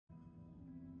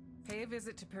Pay a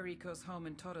visit to Perico's home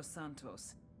in Todos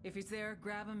Santos. If he's there,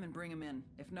 grab him and bring him in.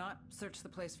 If not, search the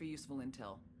place for useful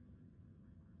intel.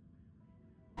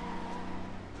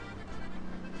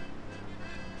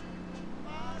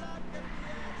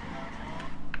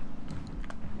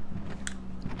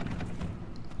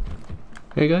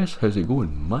 Hey guys, how's it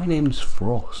going? My name's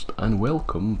Frost and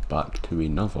welcome back to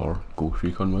another Ghost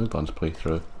Recon Wildlands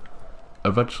playthrough.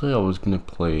 Originally I was going to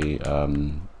play,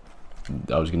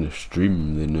 I was going to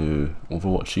stream the new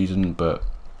Overwatch season, but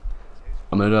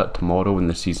I'm going to do that tomorrow when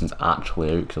the season's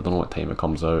actually out because I don't know what time it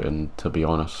comes out, and to be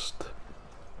honest,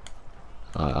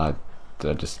 I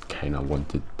just kind of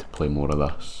wanted to play more of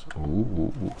this.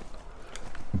 Ooh.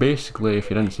 Basically,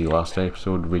 if you didn't see last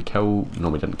episode, we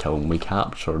didn't kill him, we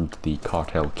captured the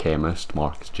cartel chemist,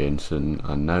 Marcus Jensen,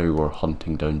 and now we're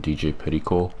hunting down DJ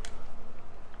Perico.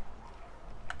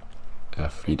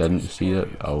 If you didn't see it,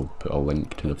 I'll put a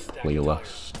link to the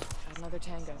playlist.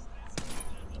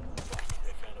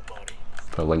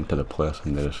 Put a link to the playlist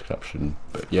in the description.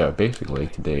 But yeah, basically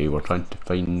today we're trying to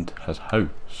find his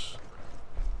house.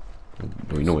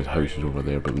 We know his house is over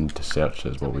there, but we need to search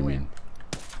it is what we mean.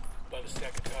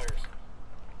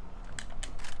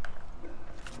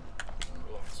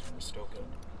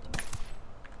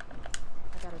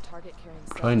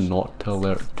 Try not to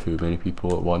alert too many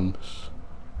people at once.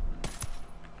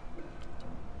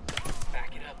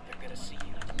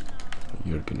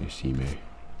 You're gonna see me,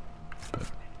 but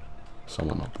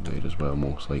someone up there as well,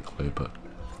 most likely. But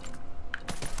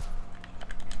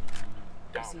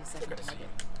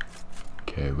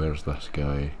okay, where's this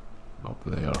guy? Up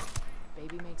there.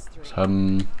 It's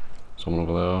him. Someone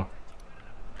over there.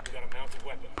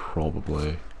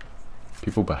 Probably.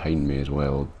 People behind me as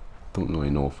well. Don't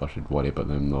really know if I should worry about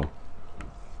them though.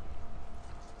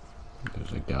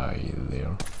 There's a guy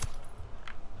there.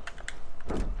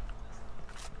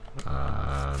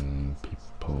 And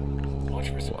people...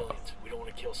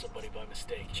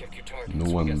 No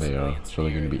one there, so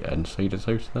they're going to be inside his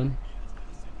house then?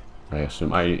 I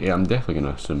assume, I'm definitely going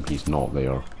to assume he's not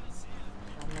there.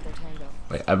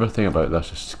 Like, everything about this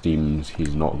just screams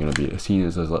he's not going to be, seeing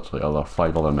as there's literally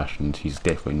 5 other missions, he's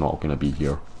definitely not going to be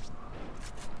here.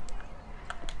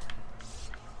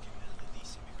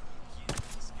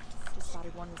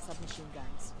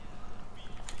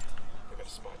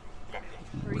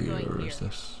 Where is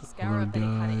this other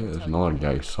guy? There's another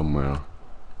guy somewhere.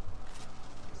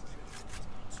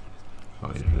 Oh,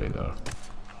 he's right there.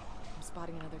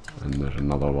 And there's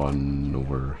another one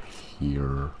over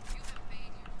here.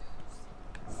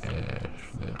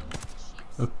 There.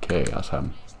 Okay, that's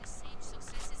him.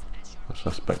 That's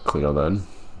this bit clear then.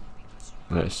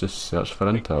 Let's just search for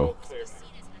intel.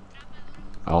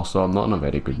 Also, I'm not in a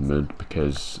very good mood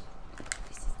because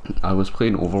I was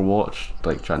playing Overwatch,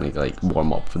 like trying to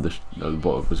warm up for this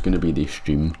what was going to be the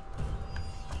stream.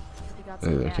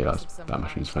 Okay, that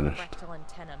mission's finished.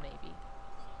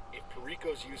 If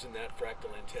Perico's using that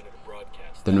fractal antenna to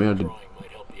broadcast, didn't we already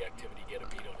might help the activity get a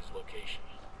beat on his location.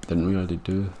 Didn't we already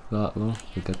do that though?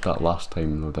 We did that last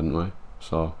time though, didn't we?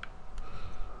 So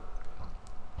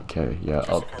okay, yeah,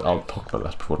 I'll talk about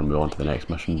this before we move on to the next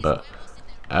mission. But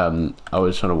I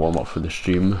was trying to warm up for the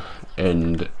stream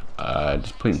and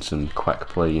just playing some quick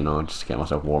play, you know, just to get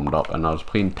myself warmed up, and I was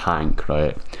playing tank,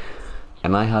 right,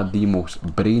 and I had the most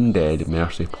brain dead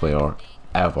Mercy player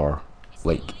ever.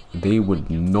 Like, they would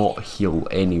not heal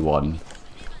anyone,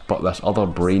 but this other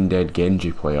brain dead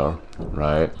Genji player,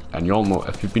 right, and you all know,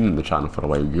 if you've been in the channel for a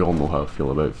while, you all know how I feel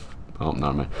about, oh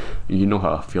no man, you know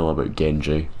how I feel about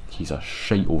Genji. He's a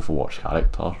shite Overwatch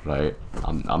character, right,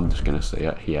 I'm just gonna say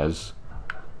it, he is.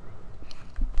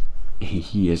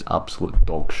 He is absolute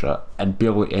dog shit, and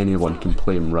barely anyone can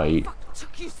play him right.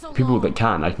 People that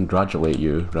can, I congratulate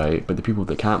you, right? But the people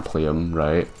that can't play him,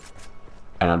 right,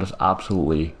 and are just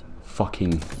absolutely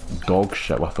fucking dog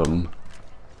shit with him,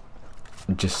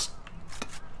 just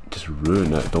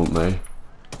ruin it, don't they?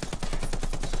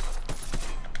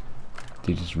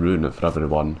 They just ruin it for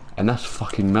everyone. And this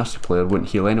fucking Mercy player wouldn't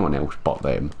heal anyone else but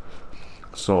them.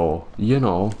 So, you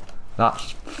know,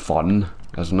 that's fun,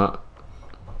 isn't it?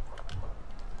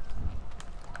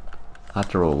 I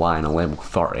had to rely on a level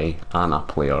 30 Ana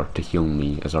player to heal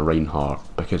me as a Reinhardt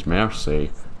because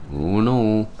Mercy, oh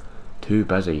no, too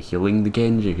busy healing the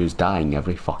Genji who's dying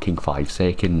every fucking 5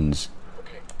 seconds.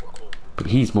 But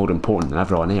he's more important than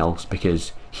everyone else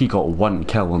because he got 1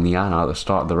 kill on the Ana at the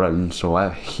start of the round, so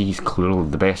he's clearly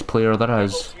the best player there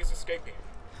is.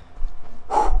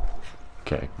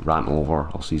 Okay, rant over,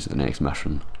 I'll see you at the next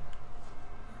mission.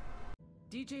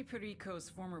 DJ Perico's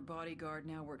former bodyguard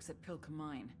now works at Pilka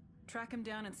Mine. Track him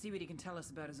down and see what he can tell us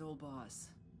about his old boss.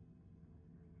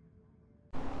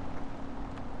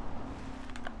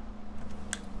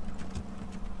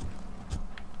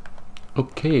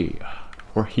 Okay,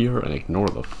 we're here and ignore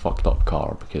the fucked up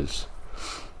car because,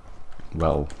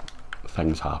 well,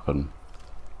 things happen.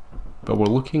 But we're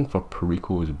looking for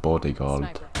Perico's bodyguard.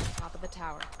 Sniper, top of the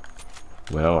tower.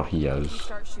 Where he When you is.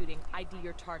 start shooting, ID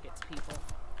your targets, people.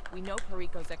 We know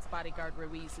Perico's ex-bodyguard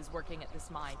Ruiz is working at this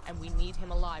mine, and we need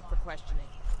him alive for questioning.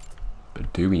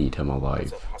 But do we need him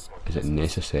alive? Is it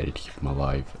necessary to keep him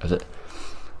alive? Is it?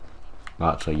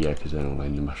 Actually, yeah, because then we'll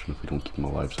end the mission if we don't keep him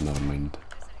alive, so never mind.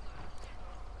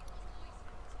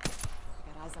 I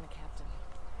got eyes on a captain.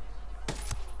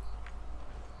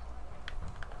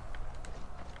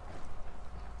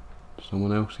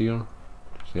 Someone else here?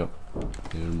 Yep.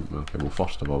 Okay, well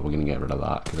first of all we're going to get rid of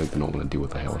that because they're not going to deal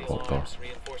with the helicopter.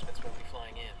 Reinforcements won't be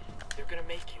flying in. They're gonna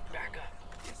make you back up.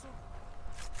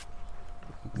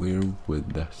 Where would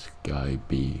this guy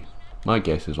be? My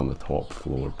guess is on the top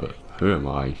floor, but who am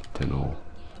I to know?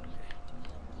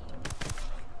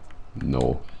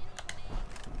 No.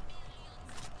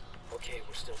 Okay,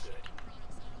 we're still good.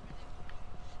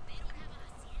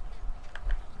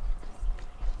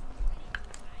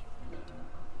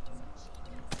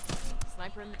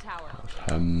 Sniper in the tower.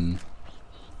 Him.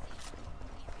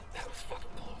 That was fucking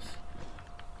close.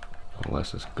 Well,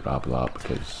 let's just grab that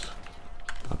because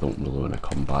I don't really want to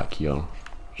come back here.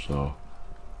 So.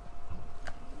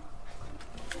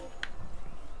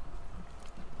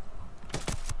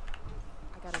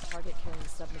 I got a target carrying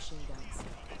submachine guns.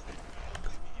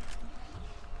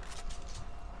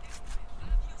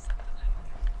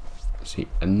 Is he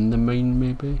in the mine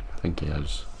maybe? I think he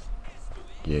is.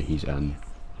 Yeah, he's in.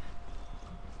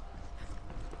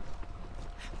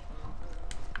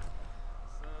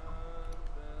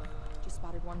 Just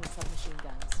spotted one with submachine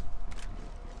guns.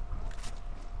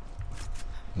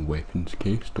 Weapons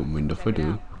case, don't mind if I Check it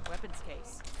do. out. Weapons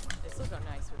case. This'll go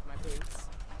nice with my boots.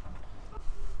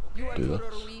 You are Do Arturo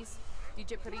this. Ruiz,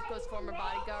 DJ Perico's former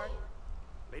bodyguard.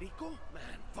 Perico?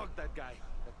 Man, fuck that guy.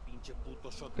 That pinche puto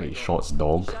shot He my shot his He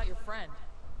dog. shot your friend.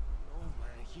 No,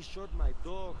 man, he shot my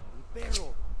dog, mi perro.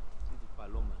 Little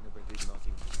Paloma never did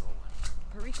nothing to no one.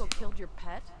 Perico killed your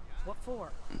pet? What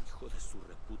for? Hijo de su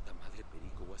reputa madre,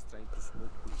 Perico was trying to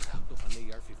smoke weed out of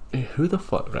an AR-15. Who the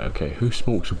fuck? Right, okay, who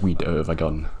smokes weed out of a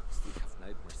gun? Still have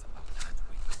nightmares about that.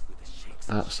 Wake up with the shakes.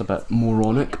 That's a bit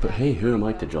moronic, but hey, who am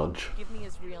I to judge? Give me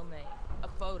his real name. A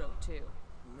photo, too.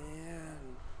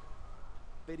 Man,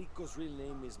 Perico's real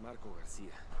name is Marco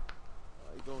Garcia.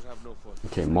 I don't have no photo.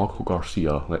 Okay, Marco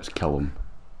Garcia, let's kill him.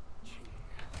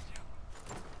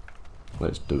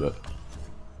 Let's do it.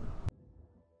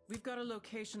 We've got a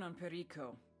location on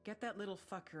Perico. Get that little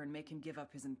fucker and make him give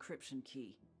up his encryption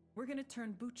key. We're gonna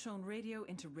turn Buchon Radio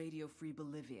into Radio Free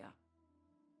Bolivia.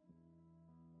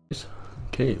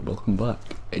 Okay, welcome back.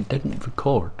 It didn't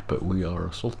record, but we are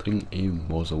assaulting a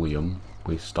mausoleum.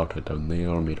 We started down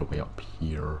there, made our way up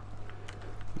here.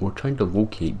 We're trying to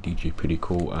locate DJ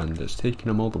Perico, and it's taking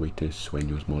him all the way to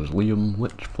Sueños mausoleum,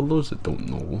 which, for those that don't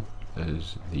know,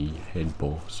 is the head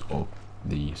boss of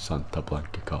the Santa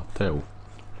Blanca cartel.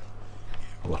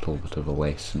 A little bit of a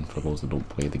lesson for those that don't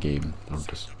play the game, or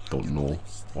just don't know,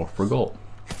 or forgot.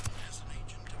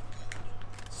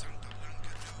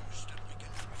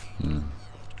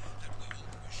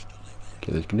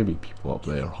 Okay, there's going to be people up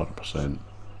there, 100%.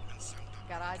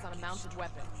 Got eyes on a mounted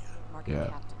weapon. Marking Yeah.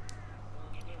 captain.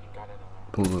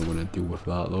 Don't really want to deal with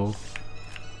that though. Alarm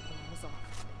is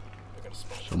off. They're gonna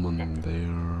spot you. Someone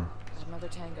there, Got another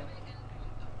tango.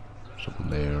 someone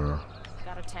there.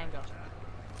 Got a tango.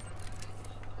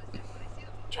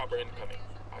 Chopper incoming.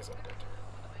 Eyes on gun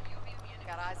turret.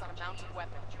 Got eyes on a mounted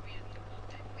weapon.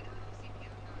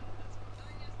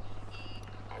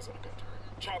 Eyes on gun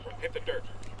turret. Chopper, hit the dirt.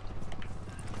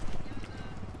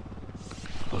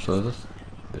 Also,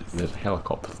 there's a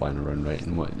helicopter flying around, right?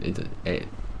 And what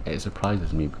it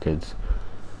surprises me because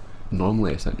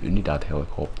normally it's an Unidad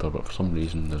helicopter, but for some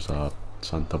reason there's a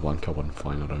Santa Blanca one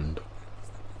flying around.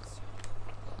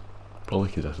 Probably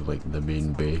because this is like the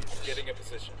main base. Getting a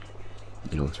position.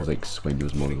 You know, this is like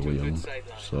Sueños mausoleum,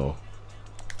 so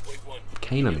Wait one.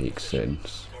 kinda makes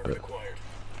sense. Target But acquired.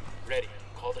 Ready.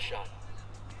 Call the shot.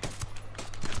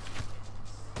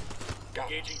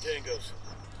 Engaging tangos.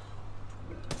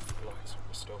 Relax.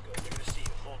 We're still good. They're gonna see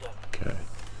you. Hold up. okay,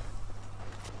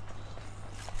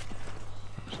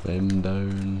 that's them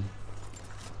down.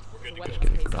 We're good to go. Weapons Just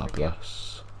gonna case grab over here.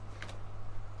 this.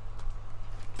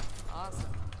 Awesome.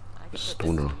 I can put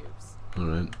Stoner. this to use.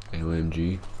 Alright,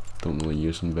 LMG. Don't really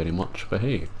use them very much, but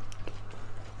hey,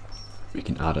 we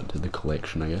can add it to the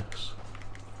collection, I guess.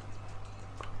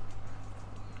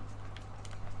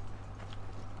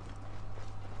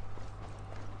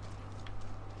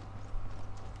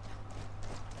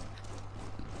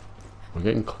 We're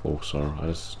getting closer.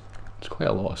 It's quite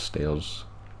a lot of stairs.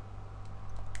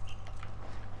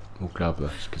 We'll grab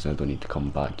this because I don't need to come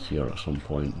back here at some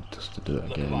point just to do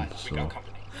it again. So,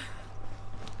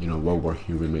 you know, while we're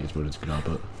here, we might as well just grab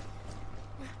it.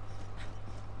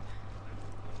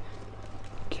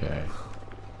 Okay,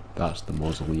 that's the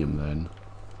mausoleum then.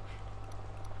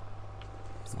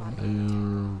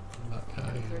 One there, that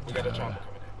guy. We got a chopper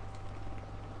coming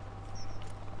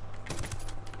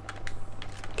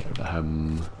in. Get rid of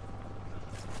him.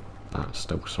 That's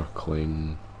still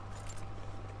circling.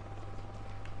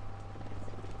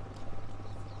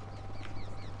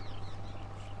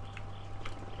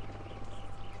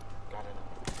 Got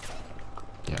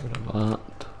it. Get rid of that.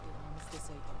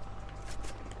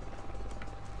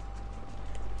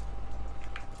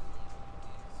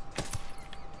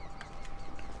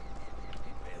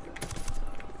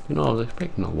 You know, I was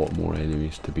expecting a lot more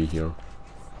enemies to be here.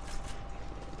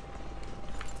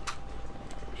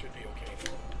 Should be okay.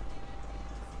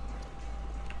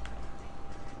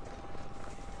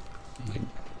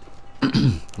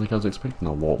 Like I was expecting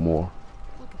a lot more.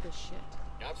 Look at this shit.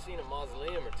 I've seen a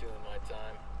mausoleum or two in my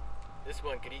time. This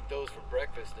one could eat those for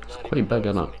breakfast and not Quite even big,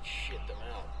 notice innit? when it shit them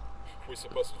out. We're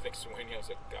supposed to think Sueños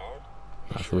a god?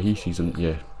 That's the way he sees him.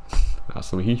 Yeah, that's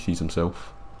the way he sees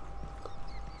himself.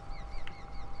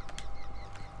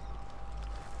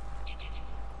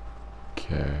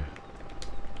 Okay.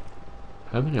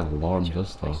 How many alarms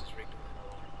is there?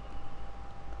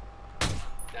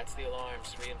 That's the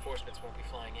alarms. Reinforcements won't be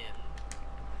flying in.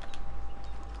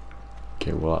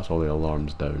 Okay, well that's all the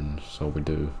alarms down. So we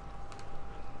do.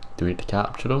 Do we need to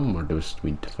capture them, or do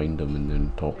we need to find them and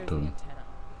then talk There's to the them? antenna.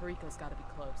 Perico's gotta be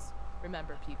close.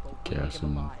 Remember, people, we Okay, need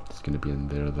him alive. it's gonna be in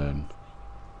there then.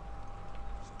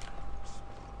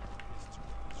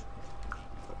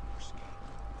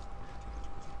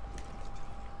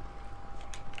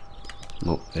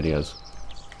 Oh, there he is.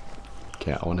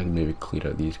 Okay, I want to maybe clear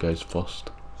out these guys first.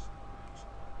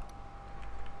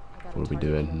 I got a What are we target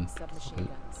doing? with submachine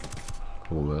guns.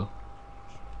 Oh well.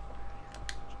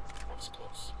 That was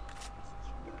close.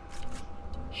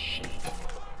 Shit.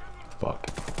 Fuck.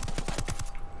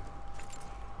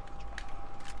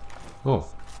 Oh.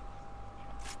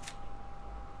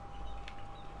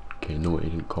 Okay, no, he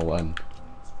didn't call in.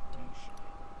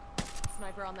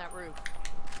 Sniper on that roof.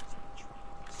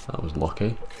 That was lucky.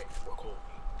 Okay, we're cool.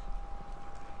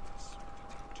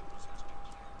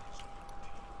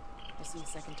 I see a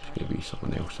second target. Maybe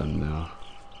someone else in there.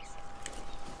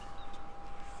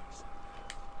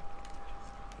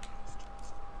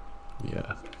 Yeah.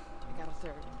 I got a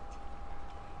third.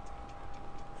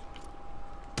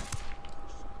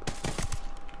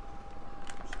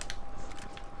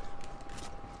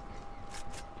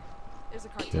 There's a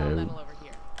cartel Okay. medal over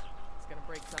here. It's gonna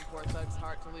break some poor thug's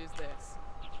heart to lose this.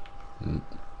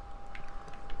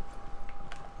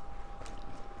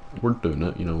 We're doing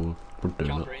it, you know, we're doing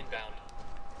Chopper it. inbound.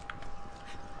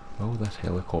 Oh, this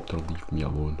helicopter, leave me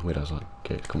alone. Where is it?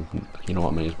 Okay, it's coming from, you know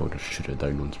what, I might as well just shoot it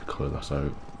down once we clear this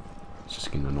out. It's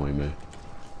just gonna annoy me.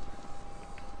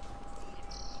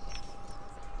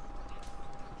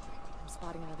 I'm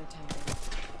spotting another tango.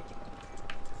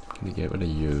 Can we get rid of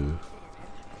you?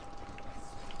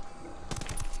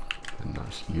 And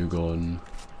that's you gone.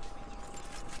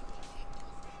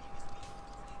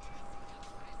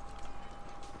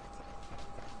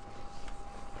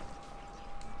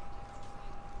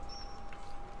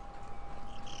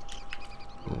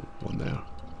 Oh, one there.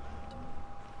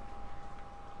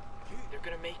 They're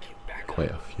gonna make you back up.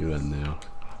 Quite a few in there.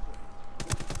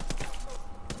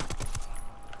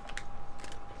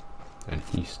 And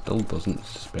he still doesn't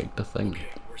suspect a thing. Okay,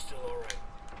 we're still alright.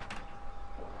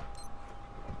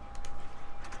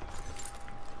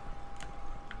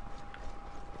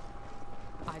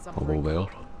 Eyes on Oh Perico. well.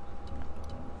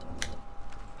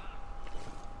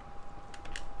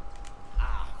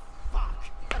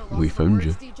 At a loss We for found words,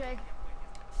 you. DJ?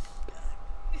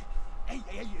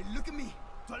 Hey, look at me.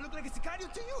 Do I look like a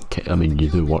sicario to you? Okay, I mean, you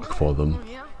do work for them. Oh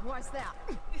yeah? Why's that?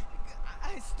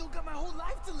 I still got my whole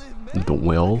life to live, man. Don't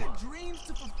we all? I got dreams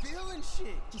to fulfill and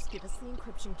shit. Just give us the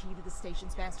encryption key to the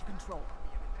station's master control.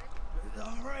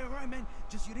 All right, man.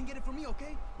 Just you didn't get it from me,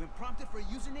 okay? When prompted for a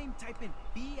username, type in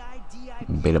BIDI.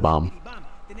 Bada bomb.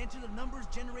 Then enter the numbers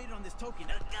generated on this token.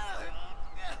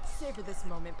 Savor this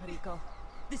moment, Perico.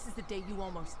 This is the day you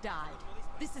almost died.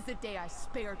 This is the day I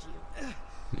spared you.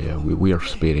 Yeah, we are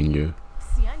sparing you.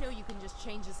 See, I know you can just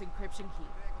change this encryption key,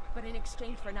 but in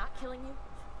exchange for not killing you,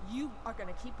 you are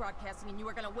gonna keep broadcasting and you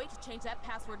are gonna wait to change that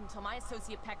password until my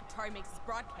associate Pakatari makes his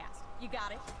broadcast. You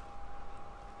got it?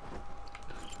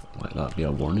 Let that be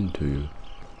a warning to you.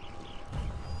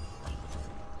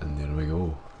 And there we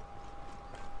go.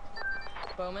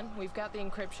 Bowman, we've got the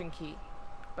encryption key,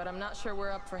 but I'm not sure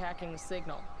we're up for hacking the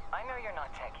signal. I know you're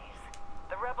not techies.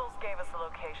 The rebels gave us the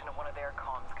location of one of their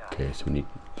comms guys. Okay, so we need,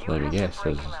 let me guess,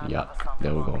 says, yeah,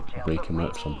 there we go, break him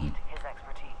out something. His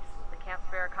expertise. We can't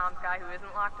spare a comms guy who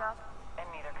isn't locked up? And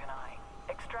neither can I.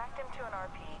 Extract him to an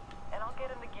RP, and I'll get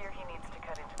him the gear he needs to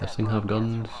cut into This that thing have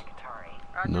broadcast guns? from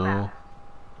Katari. No.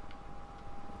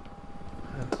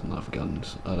 It doesn't have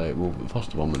guns. Alright, well,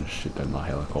 first of all I'm going to shoot down my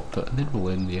helicopter, and then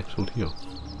we'll end the episode here.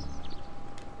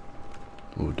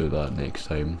 We'll do that next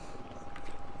time.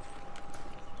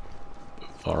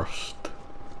 First,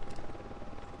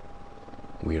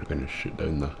 we are going to shoot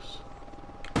down this.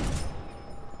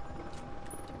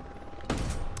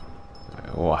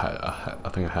 Oh, I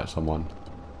think I hit someone.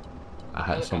 I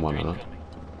hit someone in it.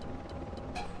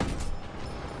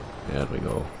 There we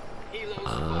go.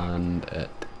 And it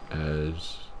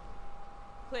is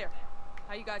Clear.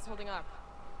 How you guys holding up?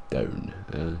 down.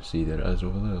 See, there it is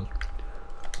over there.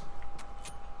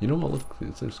 You know what, look,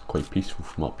 it's quite peaceful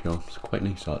from up here. It's quite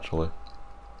nice actually.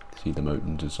 See the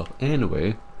mountains and stuff.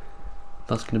 Anyway,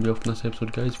 that's going to be all from this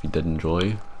episode, guys. If you did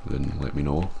enjoy, then let me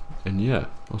know. And yeah,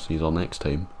 I'll see you all next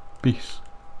time. Peace.